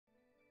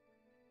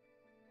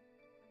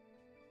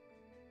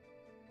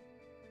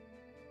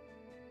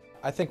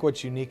I think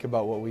what's unique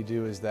about what we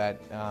do is that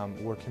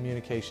we're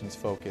communications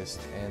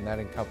focused, and that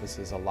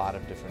encompasses a lot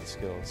of different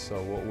skills.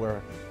 So what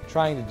we're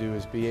trying to do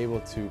is be able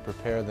to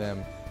prepare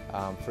them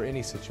for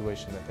any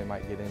situation that they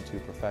might get into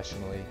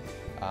professionally.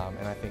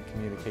 And I think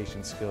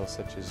communication skills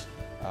such as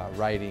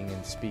writing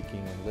and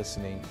speaking and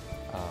listening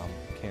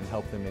can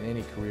help them in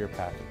any career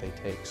path that they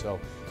take. So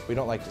we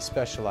don't like to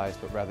specialize,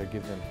 but rather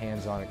give them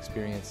hands-on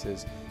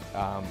experiences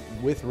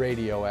with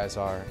radio as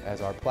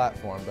our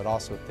platform, but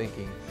also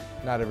thinking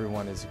not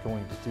everyone is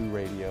going to do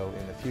radio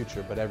in the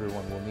future, but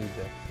everyone will need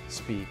to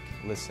speak,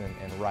 listen,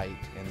 and write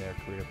in their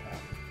career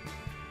path.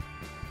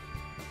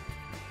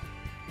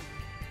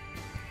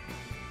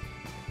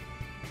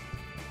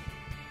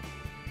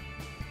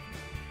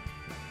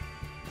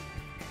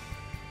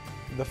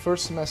 The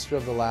first semester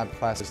of the lab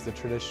class is the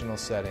traditional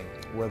setting,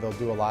 where they'll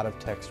do a lot of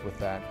text with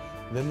that.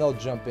 Then they'll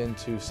jump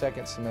into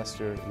second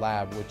semester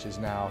lab, which is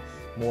now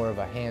more of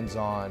a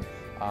hands-on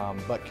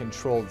but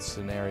controlled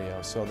scenario.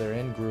 So they're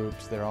in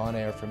groups, they're on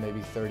air for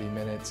maybe 30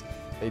 minutes,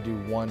 they do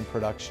one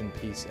production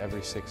piece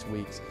every 6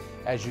 weeks.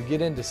 As you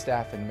get into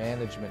staff and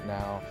management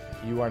now,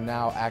 you are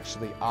now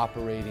actually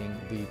operating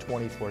the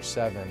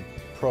 24/7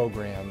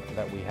 program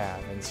that we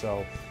have. And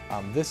so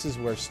this is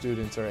where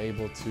students are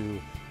able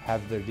to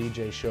have their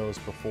DJ shows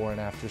before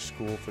and after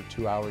school for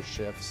 2-hour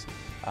shifts.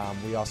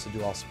 We also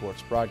do all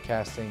sports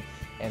broadcasting,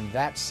 and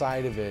that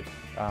side of it,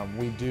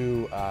 we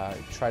do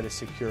try to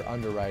secure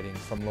underwriting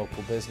from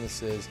local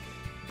businesses.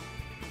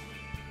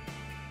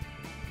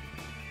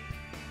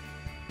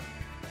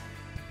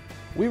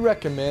 We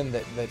recommend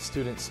that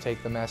students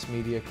take the mass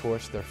media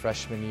course their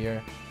freshman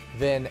year.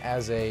 Then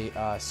as a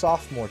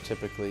sophomore,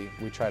 typically,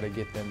 we try to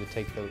get them to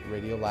take the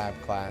radio lab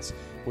class,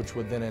 which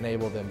would then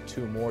enable them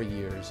 2 more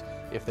years.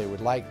 If they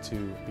would like to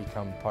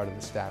become part of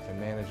the staff and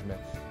management,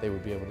 they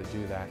would be able to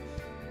do that.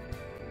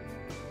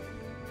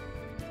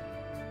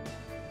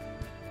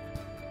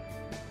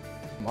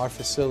 Our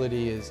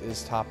facility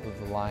is top of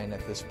the line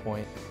at this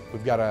point.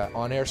 We've got an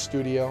on-air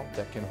studio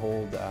that can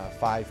hold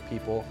 5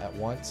 people at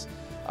once.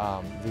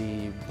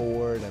 The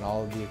board and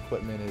all of the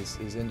equipment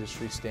is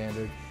industry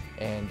standard.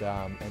 And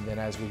then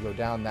as we go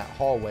down that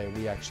hallway,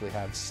 we actually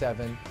have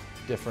 7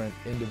 different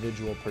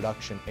individual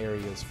production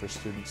areas for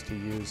students to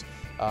use.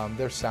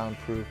 They're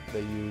soundproof,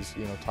 they use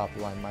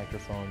top-of-the-line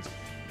microphones.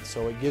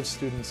 So it gives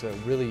students a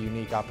really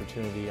unique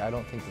opportunity. I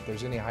don't think that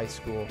there's any high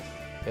school,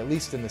 at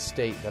least in the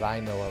state that I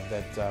know of,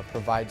 that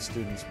provides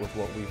students with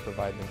what we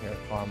provide them here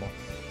at Carmel.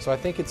 So I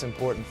think it's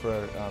important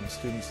for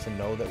students to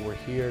know that we're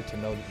here, to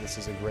know that this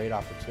is a great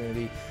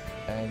opportunity.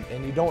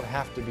 And you don't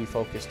have to be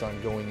focused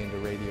on going into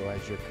radio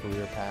as your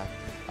career path.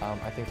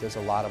 I think there's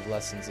a lot of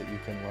lessons that you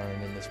can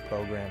learn in this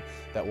program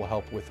that will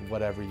help with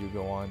whatever you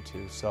go on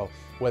to. So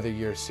whether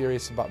you're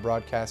serious about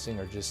broadcasting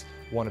or just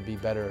want to be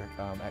better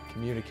at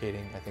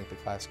communicating, I think the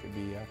class could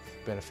be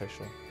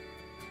beneficial.